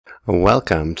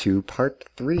Welcome to part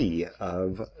 3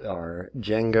 of our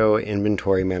Django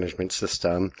inventory management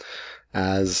system.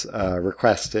 As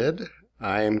requested,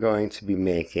 I am going to be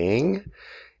making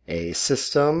a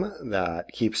system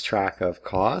that keeps track of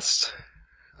cost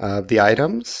of the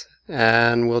items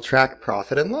and will track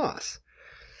profit and loss.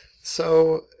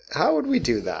 So how would we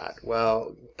do that?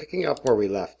 Well, picking up where we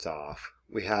left off,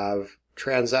 we have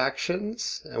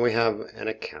transactions and we have an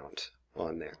account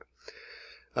on there.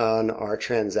 On our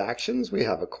transactions, we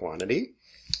have a quantity,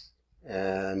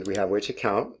 and we have which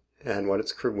account and when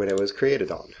it was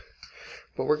created on.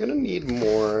 But we're going to need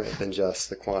more than just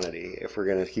the quantity if we're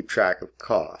going to keep track of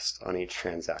cost on each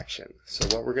transaction. So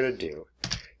what we're going to do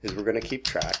is we're going to keep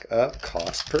track of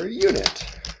cost per unit.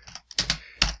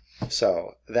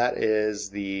 So that is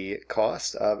the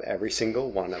cost of every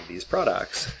single one of these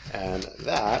products, and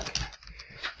that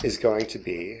is going to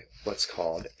be what's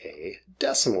called a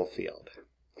decimal field.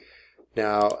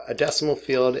 Now, a decimal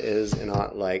field is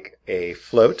not like a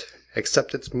float,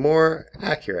 except it's more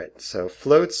accurate. So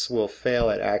floats will fail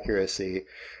at accuracy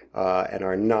and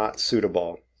are not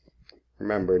suitable.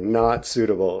 Remember, not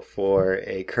suitable for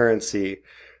a currency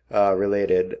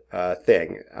related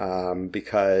thing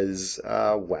because,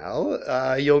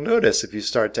 you'll notice if you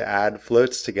start to add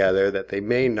floats together that they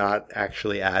may not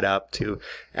actually add up to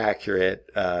accurate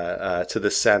to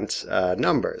the cent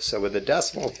numbers. So with a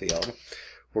decimal field,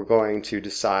 we're going to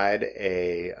decide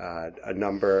a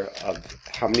number of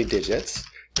how many digits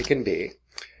it can be.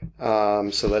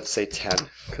 So let's say 10,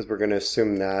 because we're going to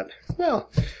assume that, well,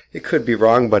 it could be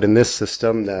wrong, but in this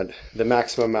system that the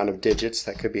maximum amount of digits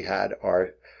that could be had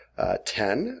are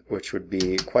 10, which would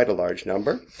be quite a large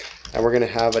number. And we're going to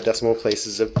have a decimal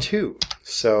places of 2.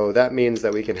 So that means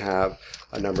that we can have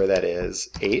a number that is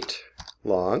 8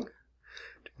 long,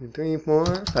 2, 3,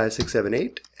 4, 5, 6, 7,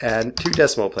 8, and 2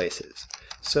 decimal places.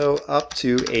 So up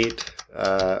to 8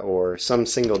 or some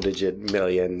single-digit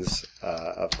millions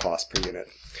of cost per unit.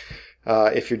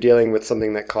 If you're dealing with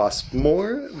something that costs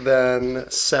more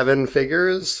than 7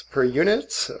 figures per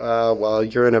unit, well,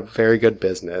 you're in a very good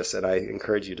business, and I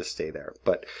encourage you to stay there.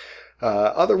 But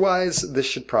otherwise, this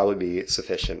should probably be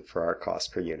sufficient for our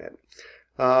cost per unit.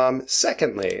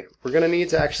 Secondly, we're going to need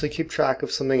to actually keep track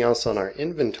of something else on our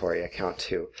inventory account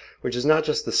too, which is not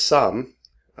just the sum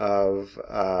of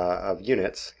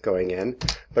units going in,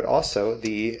 but also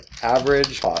the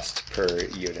average cost per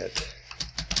unit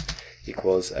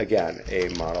equals, again, a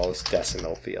model's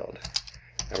decimal field.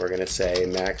 And we're going to say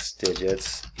max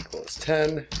digits equals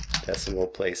 10, decimal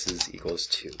places equals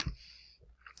 2.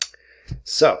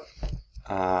 So,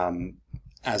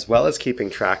 as well as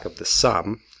keeping track of the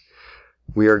sum,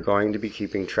 we are going to be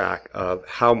keeping track of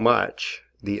how much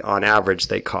on average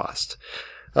they cost.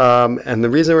 And the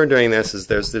reason we're doing this is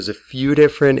there's a few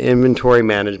different inventory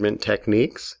management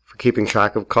techniques for keeping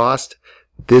track of cost.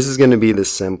 This is going to be the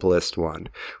simplest one.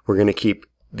 We're going to keep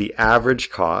the average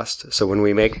cost. So when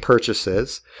we make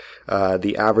purchases,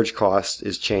 the average cost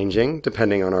is changing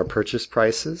depending on our purchase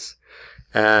prices.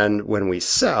 And when we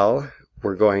sell,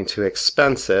 we're going to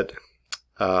expense it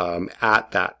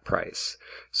at that price.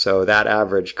 So that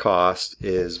average cost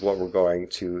is what we're going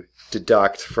to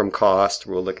deduct from cost.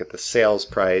 We'll look at the sales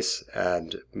price,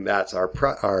 and that's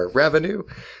our revenue,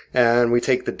 and we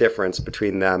take the difference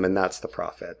between them, and that's the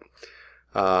profit.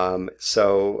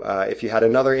 If you had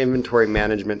another inventory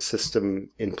management system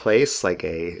in place, like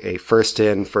a first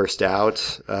in, first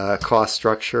out cost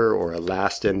structure, or a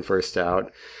last in, first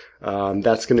out,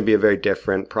 that's going to be a very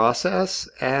different process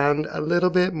and a little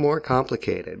bit more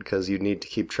complicated because you need to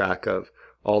keep track of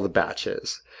all the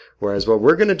batches. Whereas what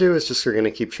we're going to do is we're going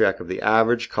to keep track of the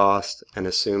average cost and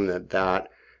assume that that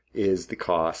is the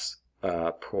cost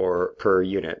per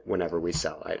unit whenever we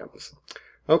sell items.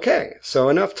 Okay, so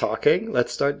enough talking.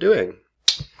 Let's start doing.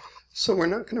 So we're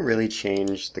not going to really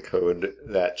change the code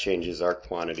that changes our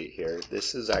quantity here.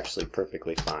 This is actually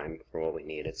perfectly fine for what we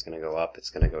need. It's going to go up,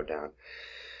 it's going to go down.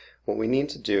 What we need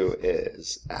to do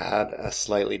is add a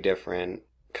slightly different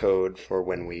code for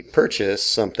when we purchase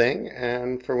something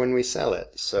and for when we sell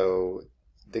it. So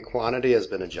the quantity has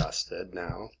been adjusted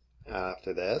now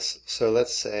after this. So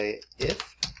let's say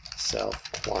if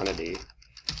self quantity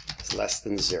is less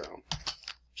than 0,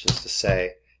 which is to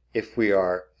say if we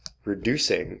are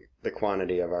reducing the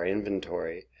quantity of our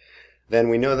inventory, then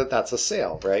we know that that's a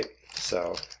sale, right?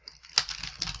 So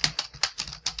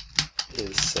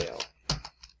is sale.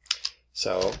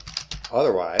 So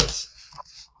otherwise,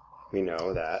 we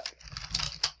know that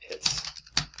it's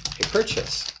a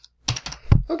purchase.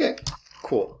 Okay,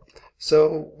 cool.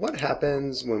 So what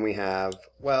happens when we have,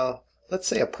 well, let's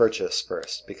say a purchase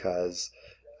first, because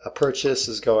a purchase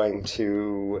is going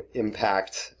to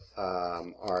impact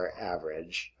our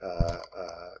average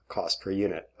cost per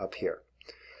unit up here.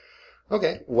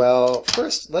 Okay, well,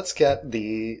 first let's get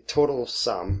the total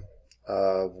sum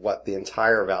of what the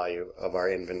entire value of our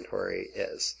inventory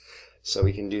is. So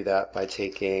we can do that by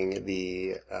taking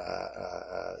the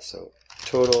so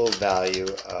total value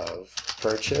of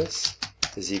purchase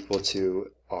is equal to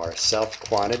our self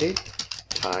quantity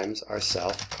times our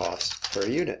self cost per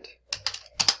unit,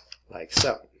 like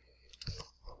so.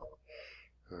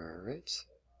 Alright,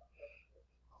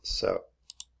 so,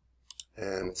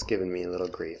 and it's given me a little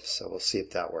grief, so we'll see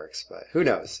if that works, but who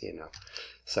knows, you know.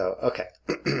 So, okay,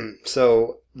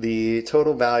 so the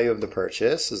total value of the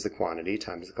purchase is the quantity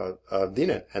times the cost of the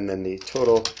unit, and then the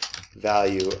total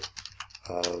value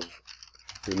of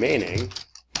remaining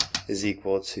is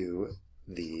equal to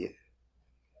the,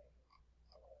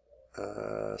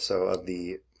 so of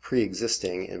the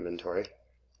pre-existing inventory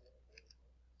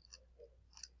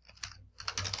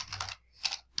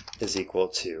is equal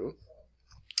to,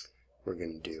 we're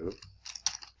going to do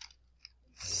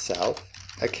self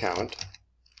account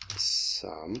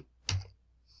sum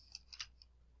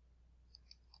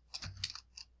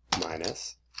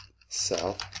minus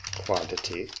self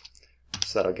quantity,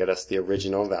 so that'll get us the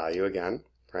original value again,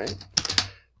 right,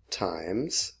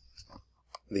 times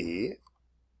the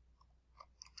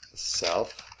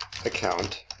self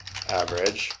account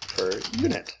average per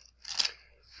unit.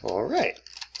 All right,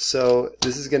 so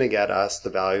this is going to get us the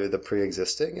value of the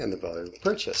pre-existing and the value of the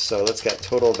purchase. So let's get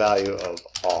total value of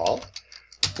all.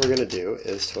 What we're going to do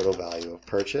is total value of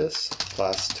purchase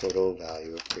plus total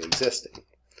value of pre-existing.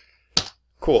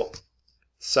 Cool.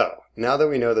 So now that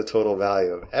we know the total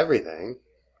value of everything,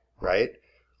 right,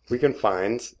 we can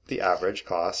find the average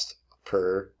cost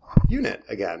per unit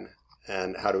again.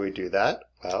 And how do we do that?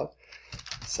 Well,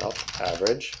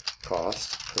 self-average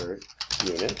cost per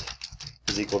unit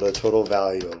is equal to the total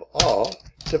value of all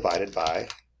divided by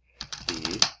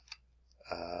the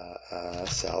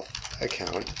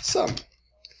self-account sum.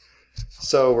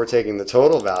 So we're taking the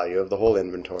total value of the whole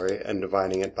inventory and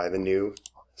dividing it by the new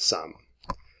sum.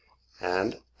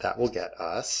 And that will get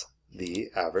us the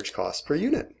average cost per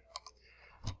unit.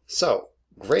 So,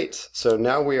 great. So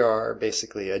now we are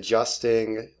basically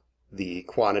adjusting the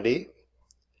quantity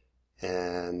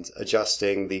and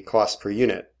adjusting the cost per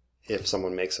unit if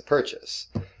someone makes a purchase.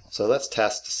 So let's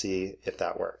test to see if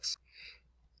that works.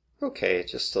 Okay,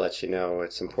 just to let you know,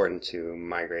 it's important to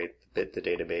migrate the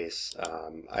database.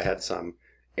 I had some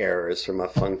errors from a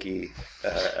funky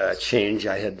change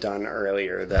I had done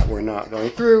earlier that were not going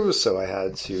through, so I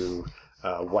had to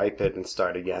wipe it and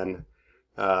start again.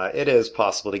 It is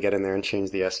possible to get in there and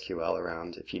change the SQL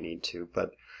around if you need to,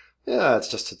 but yeah, it's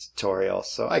just a tutorial,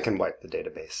 so I can wipe the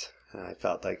database. I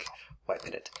felt like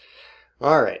wiping it.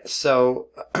 Alright, so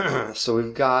so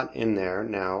we've got in there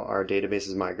now our database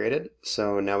is migrated,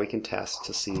 so now we can test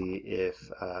to see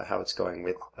if how it's going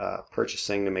with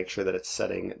purchasing to make sure that it's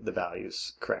setting the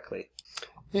values correctly.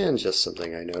 And just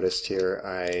something I noticed here,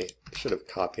 I should have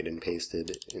copied and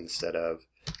pasted instead of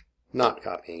not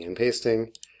copying and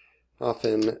pasting.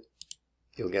 Often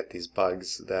you'll get these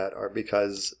bugs that are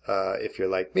because if you're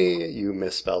like me, you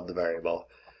misspelled the variable.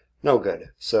 No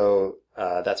good. So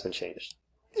that's been changed.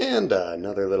 And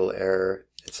another little error,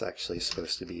 it's actually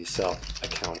supposed to be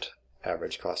self-account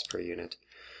average cost per unit.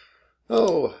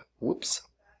 Oh, whoops.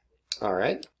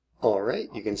 Alright,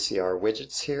 you can see our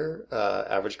widgets here.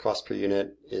 Average cost per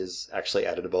unit is actually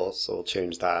editable, so we'll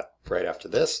change that right after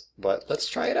this. But let's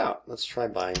try it out. Let's try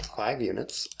buying 5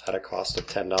 units at a cost of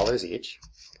 $10 each.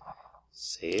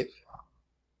 Save.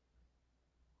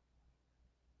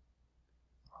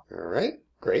 Alright,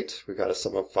 great. We've got a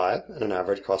sum of 5 and an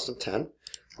average cost of 10.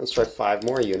 Let's try 5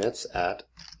 more units at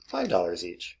 $5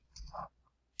 each.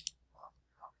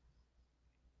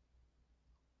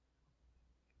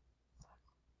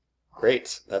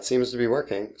 Great, that seems to be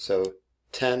working. So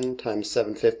 10 times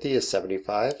 750 is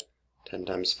 75. 10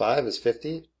 times 5 is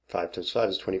 50. 5 times 5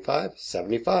 is 25.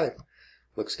 75.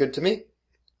 Looks good to me.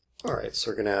 Alright,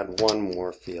 so we're going to add one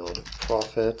more field.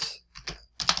 Profit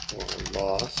or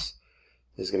loss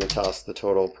is going to tell us the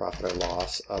total profit or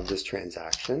loss of this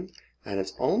transaction. And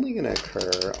it's only going to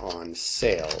occur on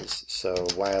sales. So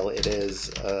while it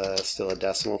is still a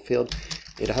decimal field,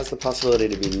 it has the possibility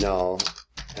to be null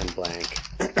and blank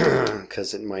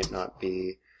because it might not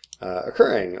be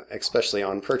occurring, especially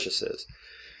on purchases.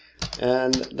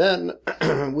 And then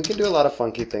we can do a lot of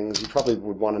funky things. You probably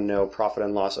would want to know profit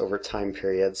and loss over time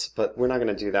periods, but we're not going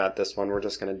to do that this one. We're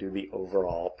just going to do the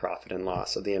overall profit and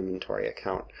loss of the inventory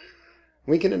account.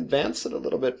 We can advance it a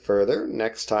little bit further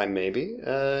next time maybe,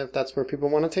 if that's where people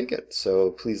want to take it.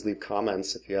 So please leave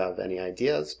comments if you have any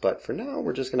ideas, but for now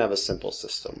we're just going to have a simple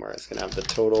system where it's going to have the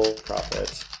total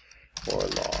profit or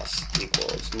loss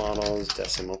equals models,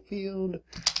 decimal field,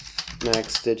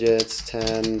 max digits,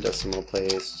 10, decimal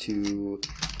place, 2,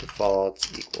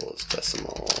 default equals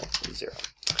decimal 0.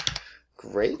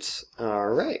 Great. All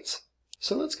right.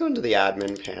 So let's go into the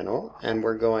admin panel, and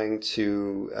we're going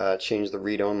to change the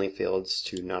read-only fields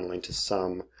to not only to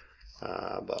sum,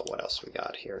 but what else we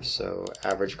got here? So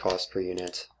average cost per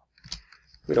unit.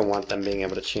 We don't want them being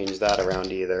able to change that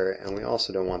around either, and we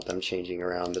also don't want them changing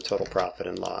around the total profit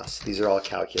and loss. These are all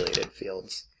calculated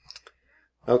fields.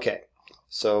 Okay,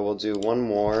 so we'll do one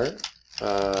more,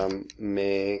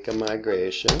 make a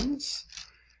migrations.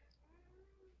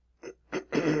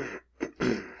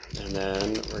 And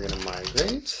then we're going to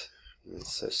migrate.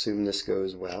 Let's assume this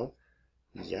goes well.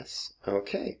 Yes.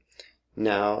 Okay.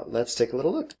 Now let's take a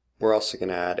little look. We're also going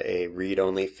to add a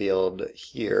read-only field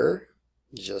here,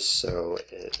 just so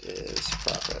it is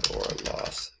profit or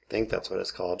loss. I think that's what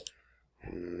it's called.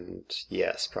 And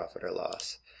yes, profit or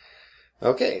loss.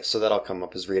 Okay, so that'll come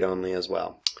up as read-only as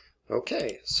well.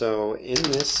 Okay, so in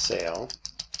this sale,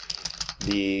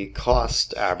 the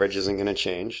cost average isn't going to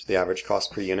change, the average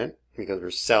cost per unit, because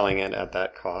we're selling it at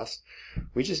that cost.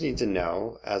 We just need to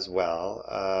know as well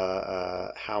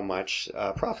how much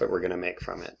profit we're going to make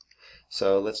from it.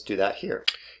 So let's do that here.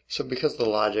 So because the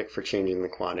logic for changing the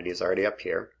quantity is already up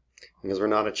here, because we're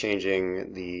not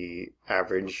changing the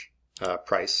average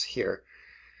price here,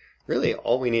 really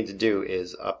all we need to do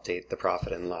is update the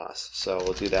profit and loss. So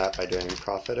we'll do that by doing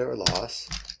profit or loss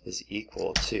is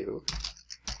equal to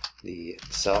the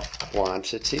self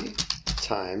quantity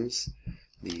times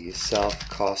the self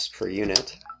cost per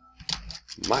unit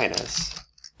minus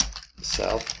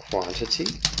self quantity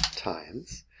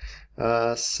times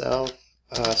so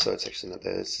it's actually not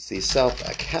this, it's the self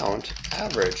account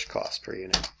average cost per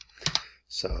unit.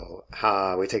 So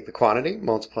we take the quantity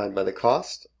multiplied by the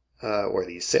cost, or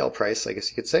the sale price, I guess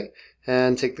you could say,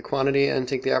 and take the quantity and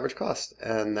take the average cost,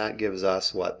 and that gives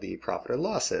us what the profit or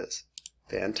loss is.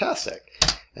 Fantastic.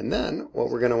 And then what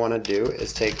we're going to want to do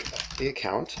is take the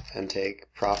account and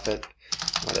take profit,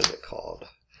 what is it called?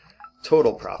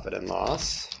 Total profit and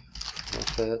loss.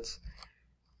 Profit.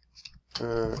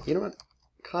 You know what?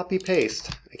 Copy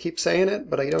paste. I keep saying it,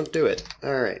 but I don't do it.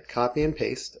 Alright, copy and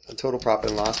paste. Total profit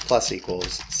and loss plus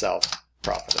equals self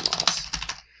profit and loss.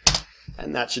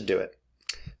 And that should do it.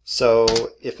 So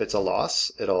if it's a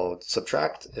loss, it'll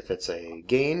subtract. If it's a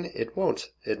gain, it won't.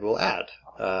 It will add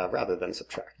rather than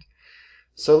subtract.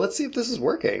 So let's see if this is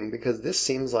working, because this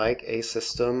seems like a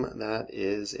system that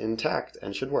is intact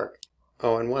and should work.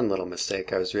 Oh, and one little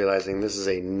mistake. I was realizing this is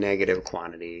a negative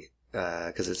quantity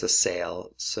because it's a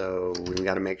sale, so we've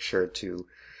got to make sure to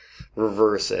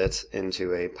reverse it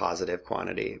into a positive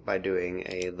quantity by doing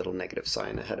a little negative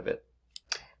sign ahead of it.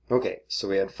 Okay, so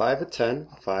we had 5 at 10,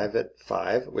 5 at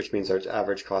 5, which means our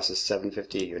average cost is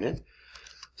 $7.50 a unit.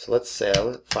 So let's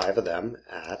sell 5 of them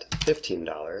at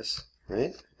 $15.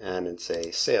 Right? And it's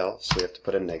a sale, so we have to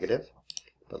put a negative,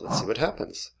 but let's see what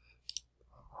happens.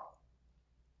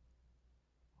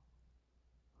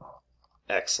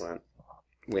 Excellent.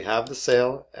 We have the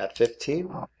sale at 15.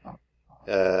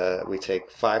 We take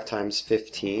 5 times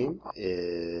 15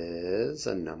 is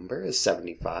a number, is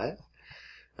 75.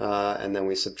 And then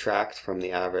we subtract from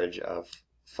the average of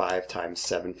 5 times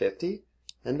 750,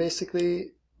 and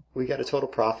basically we get a total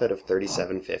profit of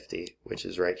 $37.50, which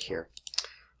is right here.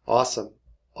 Awesome.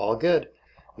 All good.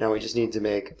 Now we just need to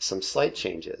make some slight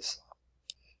changes.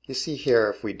 You see here,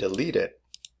 if we delete it,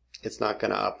 it's not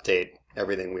going to update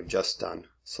everything we've just done.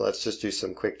 So let's just do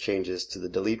some quick changes to the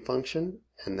delete function,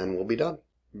 and then we'll be done.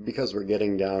 Because we're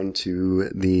getting down to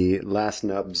the last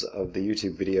nubs of the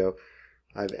YouTube video,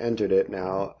 I've entered it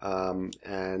now,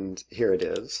 and here it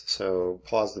is. So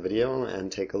pause the video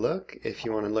and take a look if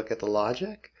you want to look at the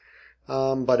logic.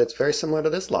 But it's very similar to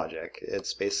this logic.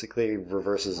 It's basically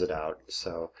reverses it out.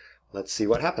 So let's see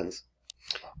what happens.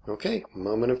 Okay,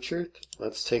 moment of truth.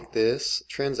 Let's take this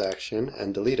transaction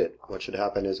and delete it. What should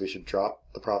happen is we should drop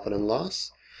the profit and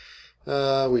loss.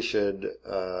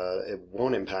 It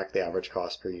won't impact the average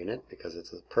cost per unit because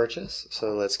it's a purchase.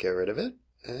 So let's get rid of it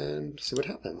and see what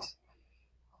happens.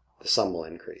 The sum will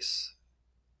increase.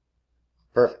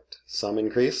 Perfect. Sum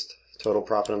increased. Total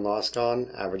profit and loss gone.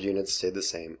 Average units stayed the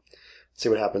same. See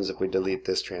what happens if we delete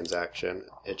this transaction.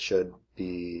 It should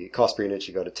be, cost per unit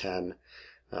should go to 10,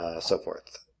 so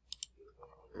forth.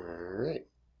 Alright.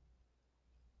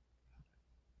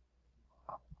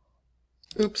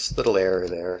 Oops, little error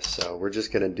there. So we're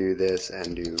just going to do this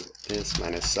and do this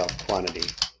minus self quantity.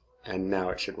 And now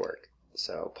it should work.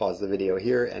 So pause the video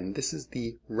here, and this is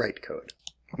the right code.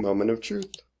 Moment of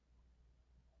truth.